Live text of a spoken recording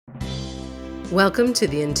Welcome to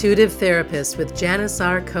The Intuitive Therapist with Janice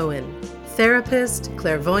R. Cohen, therapist,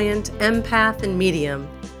 clairvoyant, empath, and medium.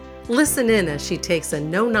 Listen in as she takes a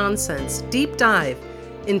no-nonsense deep dive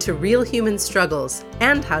into real human struggles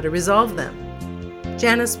and how to resolve them.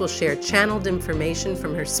 Janice will share channeled information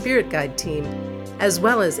from her spirit guide team, as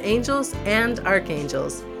well as angels and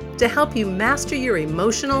archangels, to help you master your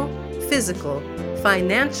emotional, physical,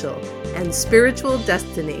 financial, and spiritual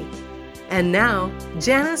destiny. And now,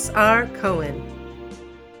 Janice R. Cohen.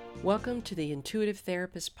 Welcome to the Intuitive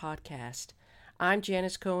Therapist Podcast. I'm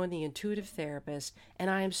Janice Cohen, the Intuitive Therapist, and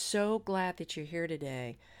I am so glad that you're here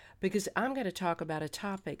today because I'm going to talk about a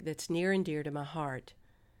topic that's near and dear to my heart: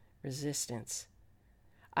 resistance.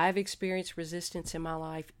 I've experienced resistance in my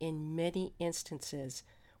life in many instances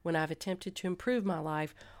when I've attempted to improve my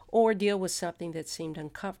life or deal with something that seemed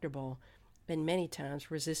uncomfortable, and many times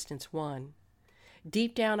resistance won.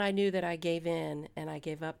 Deep down, I knew that I gave in and I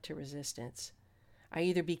gave up to resistance. I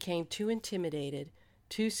either became too intimidated,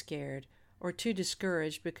 too scared, or too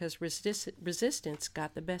discouraged because resistance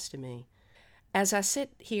got the best of me. As I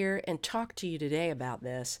sit here and talk to you today about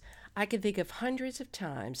this, I can think of hundreds of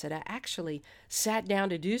times that I actually sat down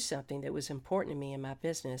to do something that was important to me in my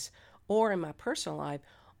business or in my personal life,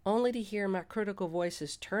 only to hear my critical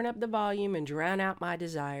voices turn up the volume and drown out my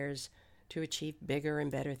desires to achieve bigger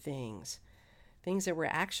and better things that were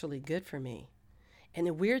actually good for me. And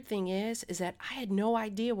the weird thing is that I had no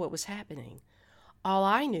idea what was happening. All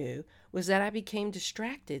I knew was that I became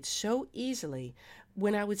distracted so easily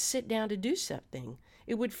when I would sit down to do something.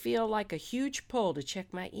 It would feel like a huge pull to check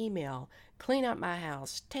my email, clean up my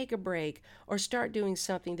house, take a break, or start doing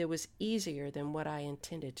something that was easier than what I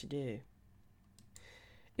intended to do.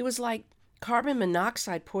 It was like carbon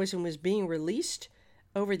monoxide poison was being released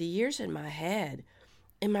over the years in my head,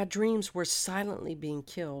 and my dreams were silently being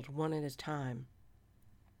killed one at a time.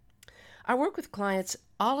 I work with clients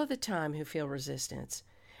all of the time who feel resistance,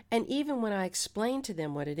 and even when I explain to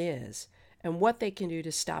them what it is and what they can do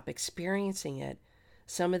to stop experiencing it,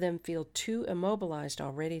 some of them feel too immobilized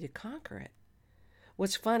already to conquer it.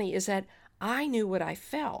 What's funny is that I knew what I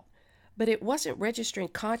felt, but it wasn't registering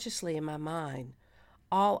consciously in my mind.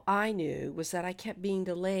 All I knew was that I kept being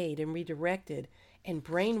delayed and redirected and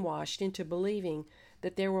brainwashed into believing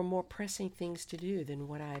that there were more pressing things to do than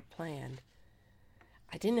what I had planned.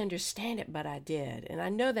 I didn't understand it, but I did. And I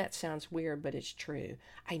know that sounds weird, but it's true.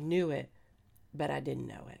 I knew it, but I didn't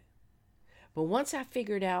know it. But once I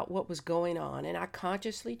figured out what was going on and I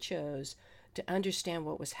consciously chose to understand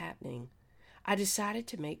what was happening, I decided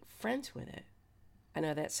to make friends with it. I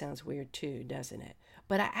know that sounds weird too, doesn't it?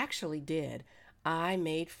 But I actually did. I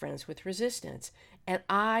made friends with resistance, and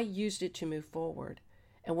I used it to move forward.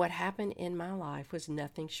 And what happened in my life was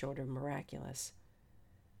nothing short of miraculous.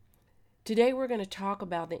 Today we're going to talk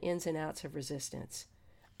about the ins and outs of resistance.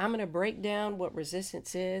 I'm going to break down what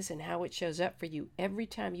resistance is and how it shows up for you every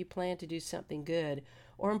time you plan to do something good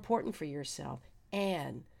or important for yourself.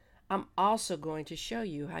 And I'm also going to show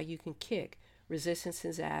you how you can kick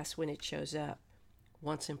resistance's ass when it shows up,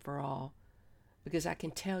 once and for all. Because I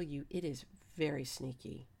can tell you it is very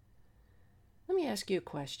sneaky. Let me ask you a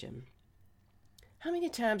question. How many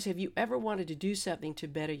times have you ever wanted to do something to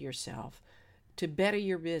better yourself, to better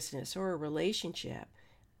your business or a relationship,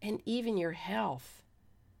 and even your health,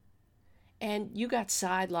 and you got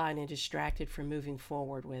sidelined and distracted from moving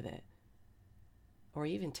forward with it, or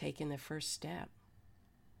even taking the first step?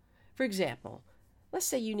 For example, let's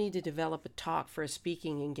say you need to develop a talk for a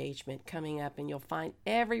speaking engagement coming up, and you'll find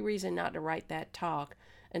every reason not to write that talk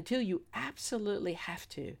until you absolutely have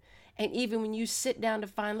to. And even when you sit down to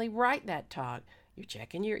finally write that talk, you're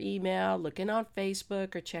checking your email, looking on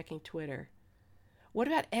Facebook, or checking Twitter. What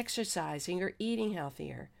about exercising or eating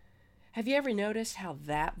healthier? Have you ever noticed how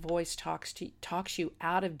that voice talks you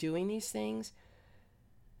out of doing these things?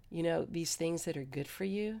 You know, these things that are good for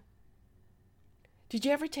you? Did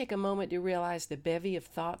you ever take a moment to realize the bevy of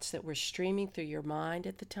thoughts that were streaming through your mind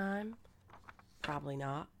at the time? Probably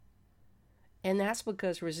not. And that's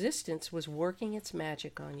because resistance was working its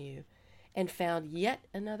magic on you and found yet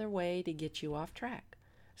another way to get you off track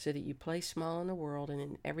so that you play small in the world and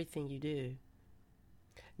in everything you do.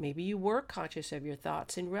 Maybe you were conscious of your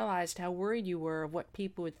thoughts and realized how worried you were of what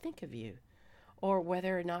people would think of you, or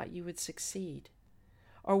whether or not you would succeed,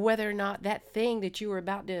 or whether or not that thing that you were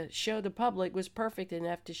about to show the public was perfect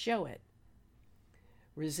enough to show it.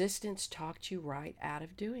 Resistance talked you right out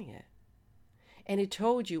of doing it. And it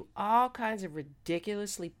told you all kinds of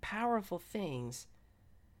ridiculously powerful things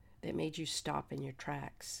that made you stop in your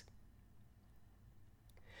tracks.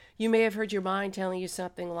 You may have heard your mind telling you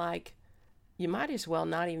something like, you might as well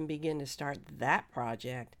not even begin to start that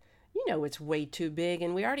project. You know it's way too big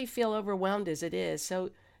and we already feel overwhelmed as it is,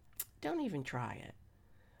 so don't even try it.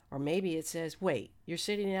 Or maybe it says, wait, you're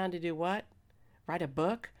sitting down to do what? Write a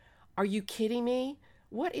book? Are you kidding me?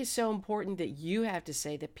 What is so important that you have to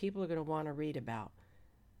say that people are going to want to read about?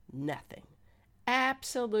 Nothing.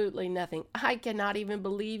 Absolutely nothing. I cannot even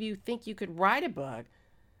believe you think you could write a book.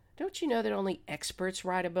 Don't you know that only experts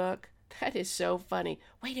write a book? That is so funny.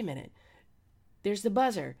 Wait a minute. There's the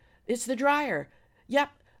buzzer. It's the dryer. Yep,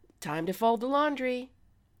 time to fold the laundry.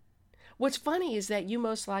 What's funny is that you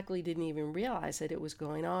most likely didn't even realize that it was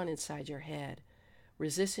going on inside your head.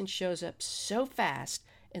 Resistance shows up so fast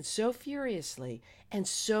and so furiously and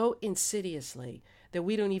so insidiously that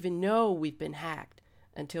we don't even know we've been hacked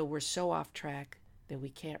until we're so off track that we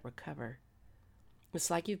can't recover. It's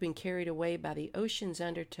like you've been carried away by the ocean's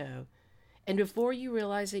undertow, and before you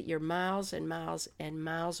realize it, you're miles and miles and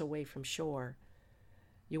miles away from shore.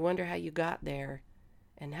 You wonder how you got there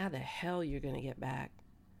and how the hell you're going to get back.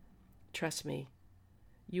 Trust me,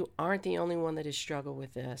 you aren't the only one that has struggled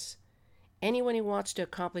with this. Anyone who wants to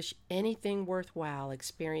accomplish anything worthwhile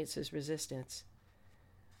experiences resistance.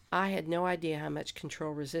 I had no idea how much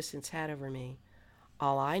control resistance had over me.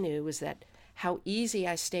 All I knew was that how easy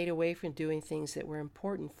I stayed away from doing things that were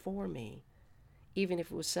important for me, even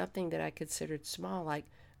if it was something that I considered small, like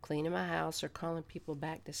cleaning my house or calling people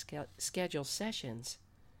back to schedule sessions.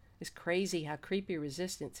 It's crazy how creepy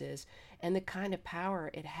resistance is and the kind of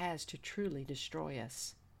power it has to truly destroy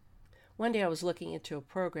us. One day I was looking into a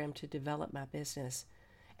program to develop my business,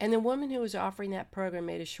 and the woman who was offering that program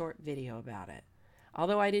made a short video about it.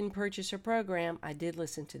 Although I didn't purchase her program, I did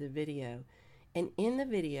listen to the video. And in the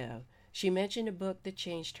video, she mentioned a book that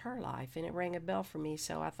changed her life, and it rang a bell for me,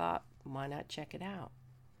 so I thought, why not check it out?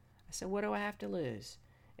 I said, what do I have to lose?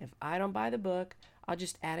 If I don't buy the book, I'll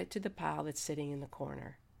just add it to the pile that's sitting in the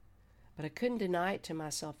corner. But I couldn't deny it to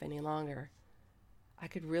myself any longer. I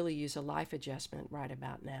could really use a life adjustment right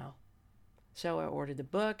about now. So I ordered the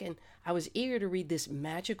book, and I was eager to read this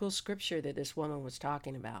magical scripture that this woman was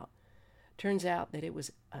talking about. Turns out that it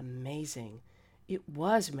was amazing. It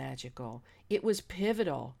was magical. It was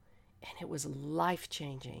pivotal. And it was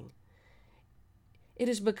life-changing. It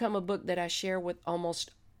has become a book that I share with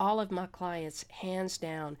almost all of my clients, hands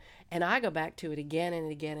down, and I go back to it again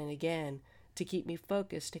and again and again to keep me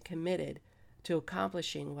focused and committed to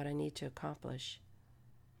accomplishing what I need to accomplish.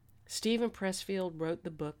 Steven Pressfield wrote the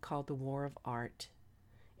book called The War of Art.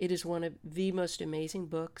 It is one of the most amazing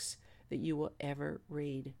books that you will ever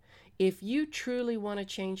read. If you truly want to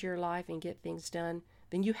change your life and get things done,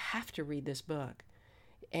 then you have to read this book.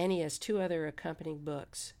 And he has two other accompanying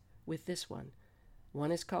books with this one.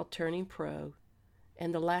 One is called Turning Pro,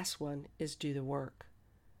 and the last one is Do the Work.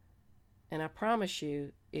 And I promise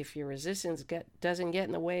you, if your resistance doesn't get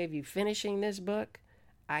in the way of you finishing this book,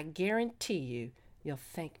 I guarantee you'll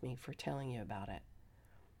thank me for telling you about it.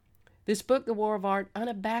 This book, The War of Art,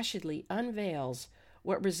 unabashedly unveils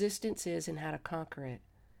what resistance is and how to conquer it.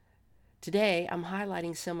 Today, I'm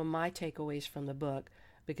highlighting some of my takeaways from the book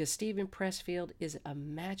because Steven Pressfield is a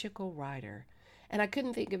magical writer, and I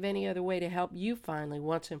couldn't think of any other way to help you finally,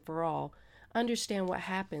 once and for all, understand what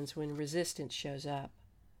happens when resistance shows up.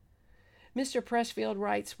 Mr. Pressfield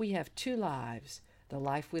writes, we have two lives, the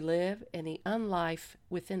life we live and the unlife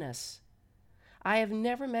within us. I have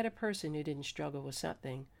never met a person who didn't struggle with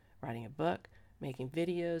something, writing a book, making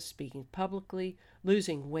videos, speaking publicly,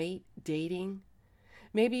 losing weight, dating.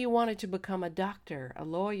 Maybe you wanted to become a doctor, a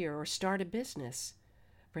lawyer, or start a business.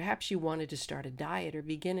 Perhaps you wanted to start a diet or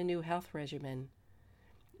begin a new health regimen.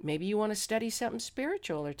 Maybe you want to study something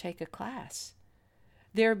spiritual or take a class.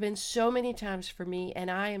 There have been so many times for me, and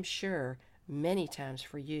I am sure many times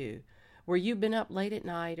for you, where you've been up late at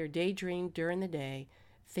night or daydreamed during the day,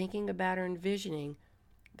 thinking about or envisioning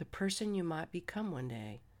the person you might become one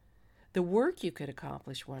day, the work you could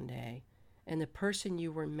accomplish one day, and the person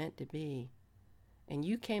you were meant to be. And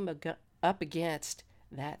you came up against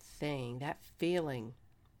that thing, that feeling,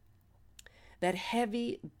 that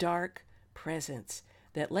heavy, dark presence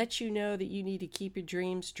that lets you know that you need to keep your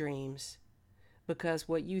dreams dreams, because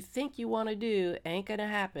what you think you want to do ain't going to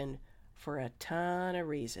happen for a ton of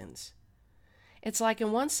reasons. It's like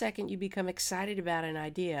in 1 second you become excited about an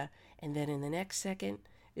idea, and then in the next second,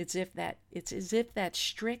 it's as if that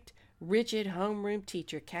strict, rigid homeroom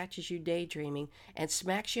teacher catches you daydreaming and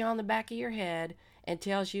smacks you on the back of your head and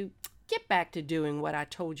tells you, get back to doing what I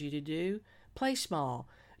told you to do. Play small.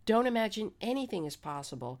 Don't imagine anything is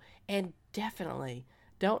possible, and definitely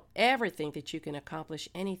don't ever think that you can accomplish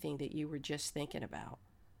anything that you were just thinking about.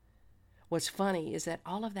 What's funny is that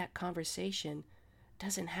all of that conversation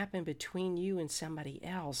doesn't happen between you and somebody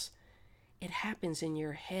else. it happens in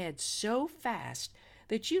your head so fast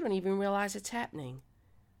that you don't even realize it's happening.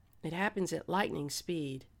 It happens at lightning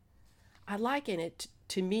speed. I liken it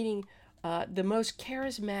to meeting the most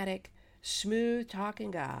charismatic,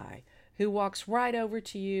 smooth-talking guy who walks right over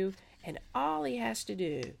to you, and all he has to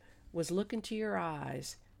do was look into your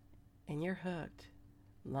eyes, and you're hooked,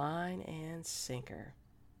 line and sinker.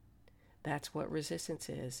 That's what resistance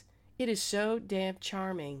is. It is so damn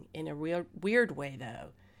charming in a real weird way, though.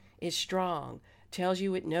 It's strong, tells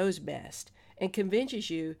you it knows best, and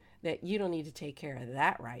convinces you that you don't need to take care of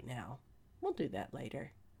that right now. We'll do that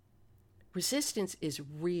later. Resistance is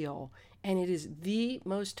real, and it is the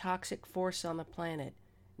most toxic force on the planet,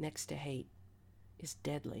 next to hate. It's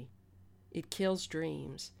deadly. It kills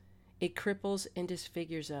dreams. It cripples and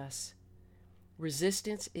disfigures us.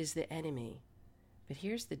 Resistance is the enemy. But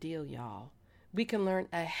here's the deal, y'all. We can learn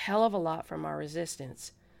a hell of a lot from our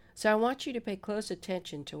resistance. So I want you to pay close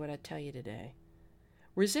attention to what I tell you today.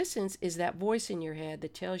 Resistance is that voice in your head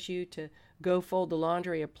that tells you to go fold the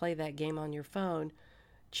laundry or play that game on your phone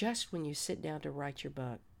just when you sit down to write your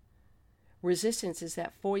book. Resistance is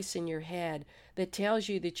that voice in your head that tells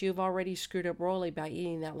you that you've already screwed up royally by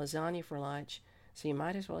eating that lasagna for lunch, so you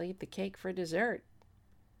might as well eat the cake for dessert.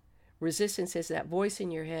 Resistance is that voice in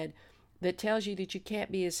your head that tells you that you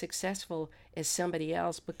can't be as successful as somebody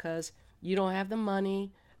else because you don't have the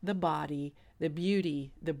money, the body, the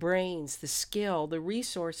beauty, the brains, the skill, the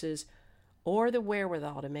resources, or the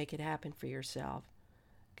wherewithal to make it happen for yourself,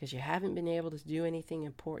 because you haven't been able to do anything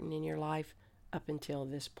important in your life up until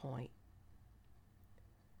this point.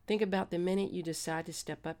 Think about the minute you decide to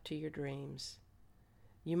step up to your dreams.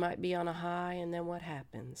 You might be on a high, and then what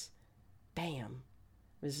happens? Bam!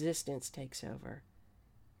 Resistance takes over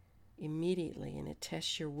immediately, and it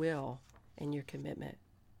tests your will and your commitment.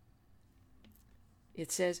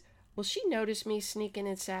 It says, will she notice me sneaking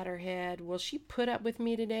inside her head? Will she put up with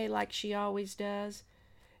me today like she always does?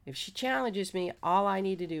 If she challenges me, all I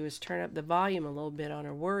need to do is turn up the volume a little bit on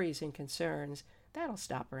her worries and concerns. That'll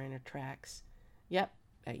stop her in her tracks. Yep,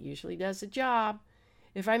 that usually does the job.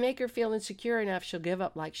 If I make her feel insecure enough, she'll give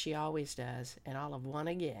up like she always does, and I'll have won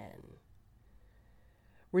again.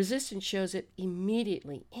 Resistance shows up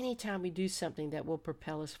immediately anytime we do something that will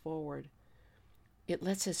propel us forward. It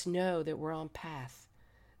lets us know that we're on path,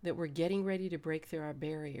 that we're getting ready to break through our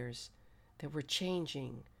barriers, that we're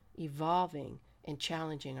changing, evolving, and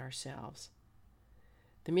challenging ourselves.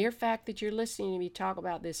 The mere fact that you're listening to me talk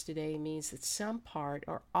about this today means that some part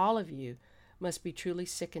or all of you must be truly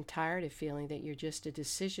sick and tired of feeling that you're just a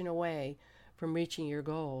decision away from reaching your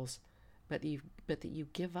goals, but that you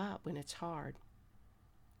give up when it's hard.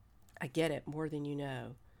 I get it more than you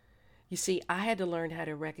know. You see, I had to learn how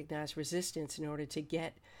to recognize resistance in order to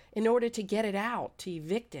get it out, to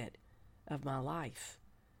evict it of my life.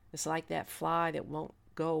 It's like that fly that won't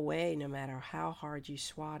go away no matter how hard you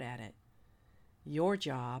swat at it. Your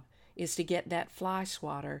job is to get that fly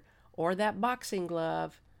swatter or that boxing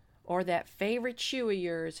glove or that favorite shoe of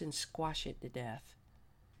yours and squash it to death.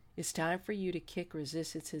 It's time for you to kick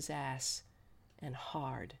resistance's ass, and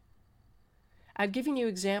hard. I've given you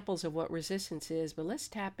examples of what resistance is, but let's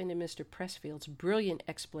tap into Mr. Pressfield's brilliant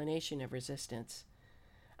explanation of resistance.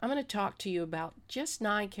 I'm going to talk to you about just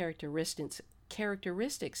 9 characteristics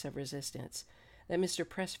of resistance that Mr.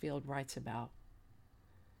 Pressfield writes about.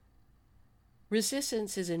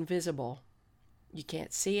 Resistance is invisible. You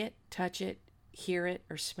can't see it, touch it, hear it,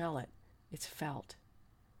 or smell it. It's felt.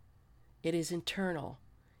 It is internal.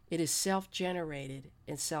 It is self-generated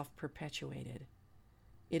and self-perpetuated.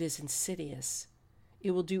 It is insidious.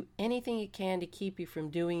 It will do anything it can to keep you from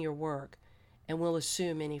doing your work and will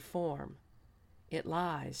assume any form. It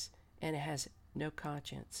lies, and it has no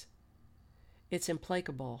conscience. It's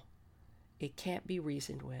implacable. It can't be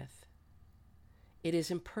reasoned with. It is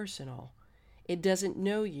impersonal. It doesn't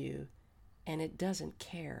know you, and it doesn't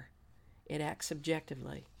care. It acts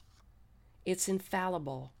subjectively. It's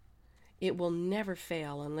infallible. It will never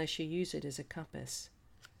fail unless you use it as a compass.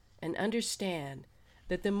 And understand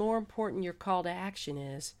that the more important your call to action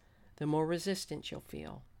is, the more resistance you'll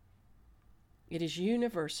feel. It is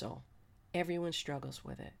universal. Everyone struggles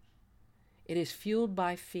with it. It is fueled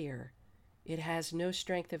by fear. It has no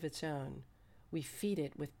strength of its own. We feed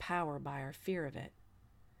it with power by our fear of it.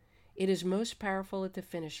 It is most powerful at the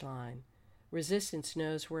finish line. Resistance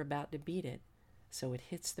knows we're about to beat it, so it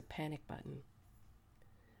hits the panic button.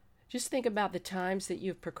 Just think about the times that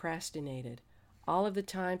you've procrastinated, all of the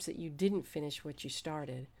times that you didn't finish what you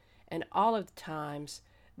started, and all of the times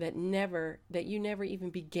that you never even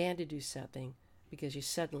began to do something because you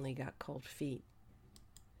suddenly got cold feet.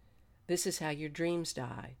 This is how your dreams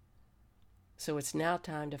die. So it's now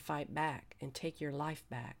time to fight back and take your life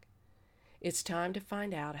back. It's time to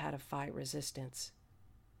find out how to fight resistance.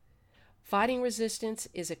 Fighting resistance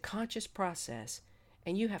is a conscious process,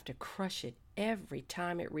 and you have to crush it every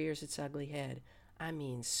time it rears its ugly head. I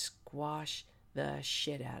mean, squash the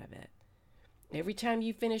shit out of it. Every time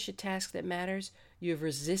you finish a task that matters, you have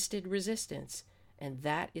resisted resistance, and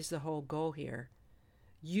that is the whole goal here.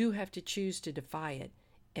 You have to choose to defy it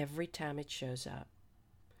every time it shows up.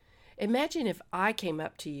 Imagine if I came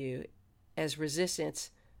up to you as resistance,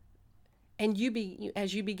 and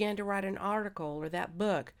as you began to write an article or that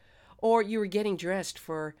book, or you were getting dressed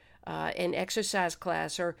for an exercise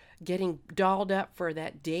class, or getting dolled up for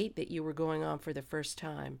that date that you were going on for the first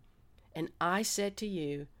time. And I said to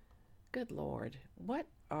you, "Good Lord, what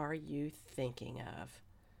are you thinking of?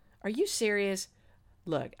 Are you serious?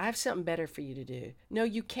 Look, I have something better for you to do. No,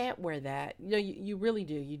 you can't wear that. No, you really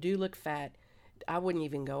do. You do look fat. I wouldn't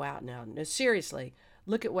even go out now. No, seriously,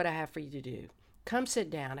 look at what I have for you to do. Come sit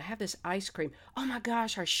down. I have this ice cream. Oh my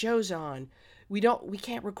gosh, our show's on. We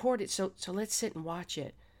can't record it, so let's sit and watch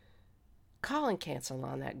it." Call and cancel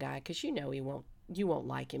on that guy, because you know you won't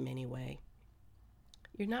like him anyway.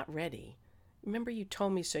 You're not ready. Remember, you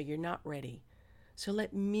told me so. You're not ready. So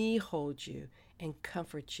let me hold you and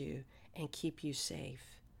comfort you and keep you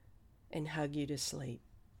safe and hug you to sleep.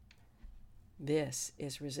 This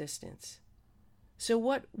is resistance. So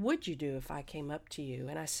what would you do if I came up to you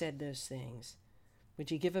and I said those things?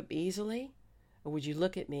 Would you give up easily? Or would you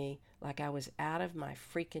look at me like I was out of my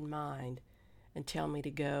freaking mind and tell me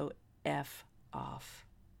to go F off?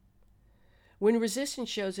 When resistance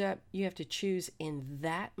shows up, you have to choose in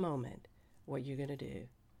that moment what you're going to do.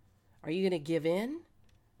 Are you going to give in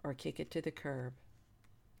or kick it to the curb?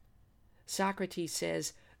 Socrates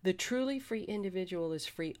says, "The truly free individual is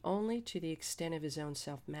free only to the extent of his own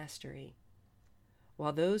self-mastery,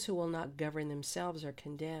 while those who will not govern themselves are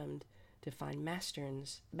condemned to find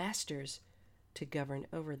masters to govern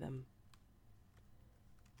over them."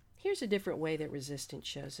 Here's a different way that resistance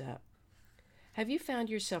shows up. Have you found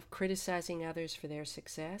yourself criticizing others for their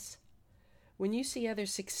success? When you see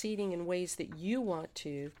others succeeding in ways that you want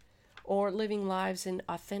to, or living lives in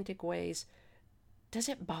authentic ways, does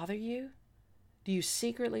it bother you? Do you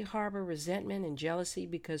secretly harbor resentment and jealousy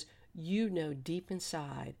because you know deep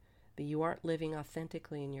inside that you aren't living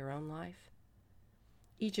authentically in your own life?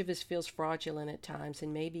 Each of us feels fraudulent at times,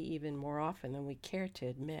 and maybe even more often than we care to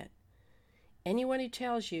admit. Anyone who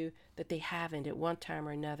tells you that they haven't at one time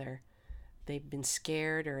or another, they've been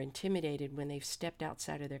scared or intimidated when they've stepped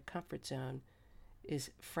outside of their comfort zone, is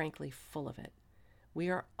frankly full of it. We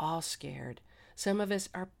are all scared. Some of us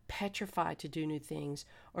are petrified to do new things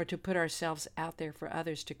or to put ourselves out there for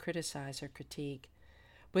others to criticize or critique.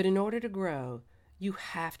 But in order to grow, you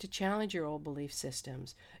have to challenge your old belief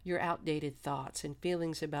systems, your outdated thoughts and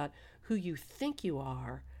feelings about who you think you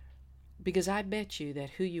are, because I bet you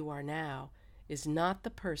that who you are now is not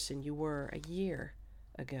the person you were a year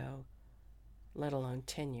ago, let alone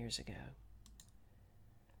 10 years ago.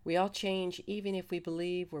 We all change even if we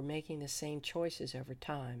believe we're making the same choices over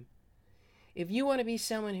time. If you want to be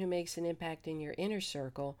someone who makes an impact in your inner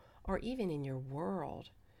circle or even in your world,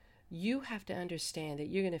 you have to understand that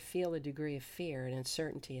you're going to feel a degree of fear and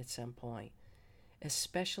uncertainty at some point,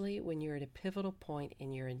 especially when you're at a pivotal point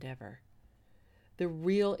in your endeavor. The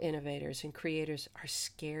real innovators and creators are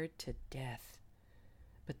scared to death,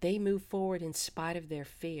 but they move forward in spite of their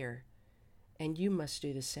fear, and you must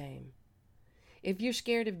do the same. If you're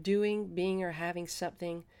scared of doing, being, or having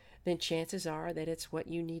something, then chances are that it's what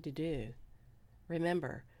you need to do.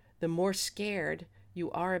 Remember, the more scared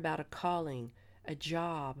you are about a calling, a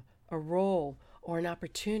job, a role, or an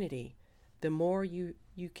opportunity, the more you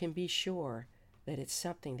can be sure that it's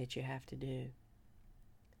something that you have to do.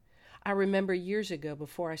 I remember years ago,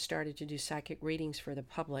 before I started to do psychic readings for the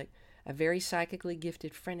public, a very psychically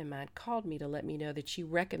gifted friend of mine called me to let me know that she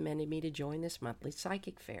recommended me to join this monthly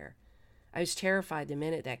psychic fair. I was terrified the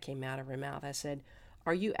minute that came out of her mouth. I said,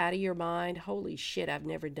 "Are you out of your mind? Holy shit, I've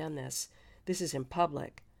never done this. This is in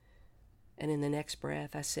public." And in the next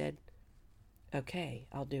breath, I said, "Okay,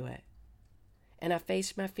 I'll do it." And I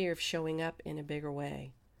faced my fear of showing up in a bigger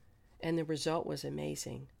way. And the result was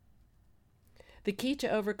amazing. The key to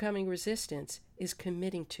overcoming resistance is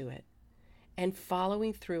committing to it and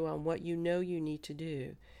following through on what you know you need to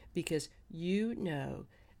do, because you know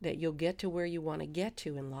that you'll get to where you want to get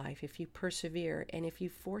to in life if you persevere and if you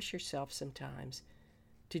force yourself sometimes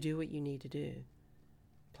to do what you need to do.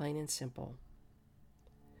 Plain and simple.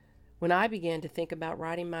 When I began to think about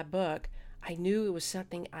writing my book, I knew it was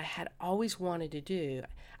something I had always wanted to do.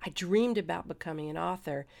 I dreamed about becoming an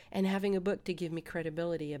author and having a book to give me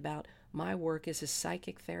credibility about my work as a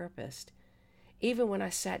psychic therapist. Even when I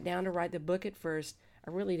sat down to write the book at first,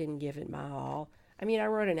 I really didn't give it my all. I mean, I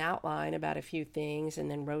wrote an outline about a few things and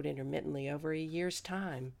then wrote intermittently over a year's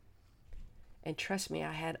time. And trust me,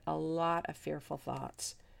 I had a lot of fearful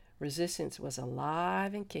thoughts. Resistance was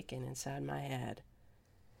alive and kicking inside my head.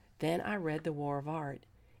 Then I read The War of Art,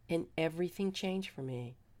 and everything changed for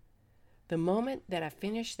me. The moment that I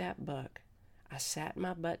finished that book, I sat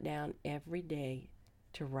my butt down every day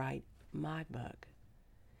to write my book.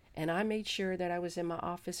 And I made sure that I was in my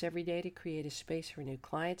office every day to create a space for new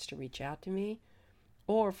clients to reach out to me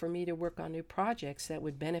or for me to work on new projects that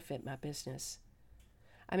would benefit my business.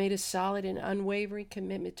 I made a solid and unwavering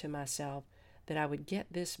commitment to myself that I would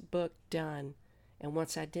get this book done, and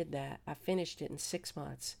once I did that, I finished it in 6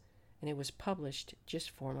 months, and it was published just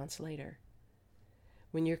 4 months later.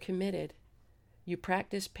 When you're committed, you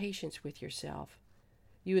practice patience with yourself.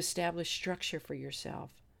 You establish structure for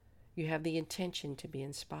yourself. You have the intention to be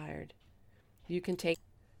inspired. You can take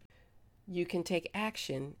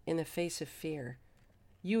action in the face of fear.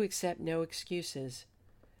 You accept no excuses.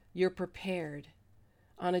 You're prepared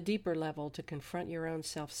on a deeper level to confront your own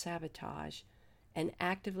self-sabotage and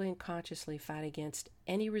actively and consciously fight against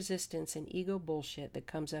any resistance and ego bullshit that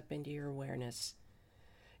comes up into your awareness.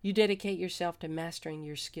 You dedicate yourself to mastering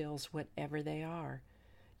your skills, whatever they are.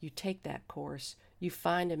 You take that course. You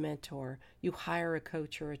find a mentor. You hire a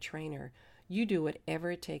coach or a trainer. You do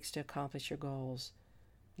whatever it takes to accomplish your goals.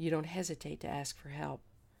 You don't hesitate to ask for help.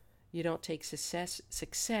 You don't take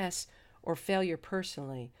success or failure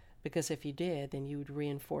personally, because if you did, then you would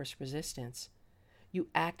reinforce resistance. You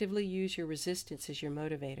actively use your resistance as your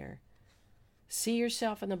motivator. See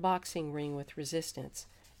yourself in the boxing ring with resistance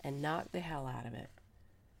and knock the hell out of it.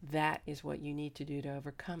 That is what you need to do to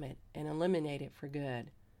overcome it and eliminate it for good.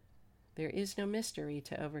 There is no mystery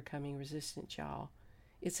to overcoming resistance, y'all.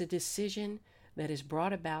 It's a decision that is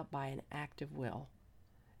brought about by an act of will.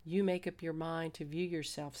 You make up your mind to view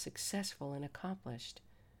yourself successful and accomplished.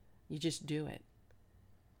 You just do it.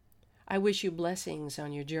 I wish you blessings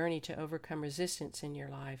on your journey to overcome resistance in your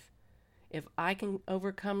life. If I can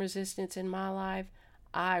overcome resistance in my life,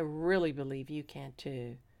 I really believe you can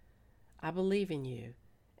too. I believe in you,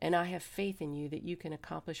 and I have faith in you that you can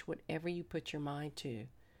accomplish whatever you put your mind to.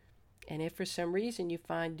 And if for some reason you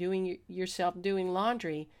find yourself doing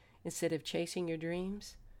laundry instead of chasing your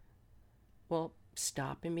dreams, well,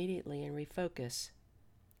 stop immediately and refocus.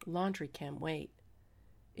 Laundry can't wait.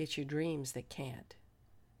 It's your dreams that can't.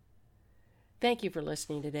 Thank you for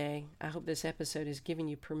listening today. I hope this episode has given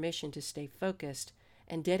you permission to stay focused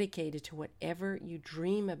and dedicated to whatever you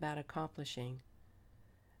dream about accomplishing.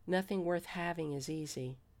 Nothing worth having is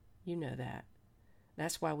easy. You know that.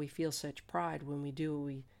 That's why we feel such pride when we do what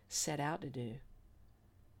we set out to do.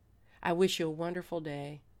 I wish you a wonderful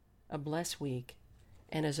day, a blessed week,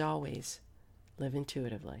 and as always, live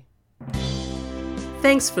intuitively.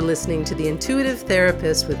 Thanks for listening to The Intuitive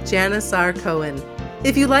Therapist with Janice R. Cohen.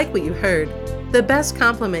 If you like what you heard, the best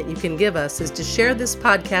compliment you can give us is to share this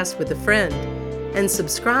podcast with a friend and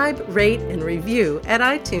subscribe, rate, and review at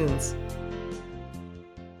iTunes.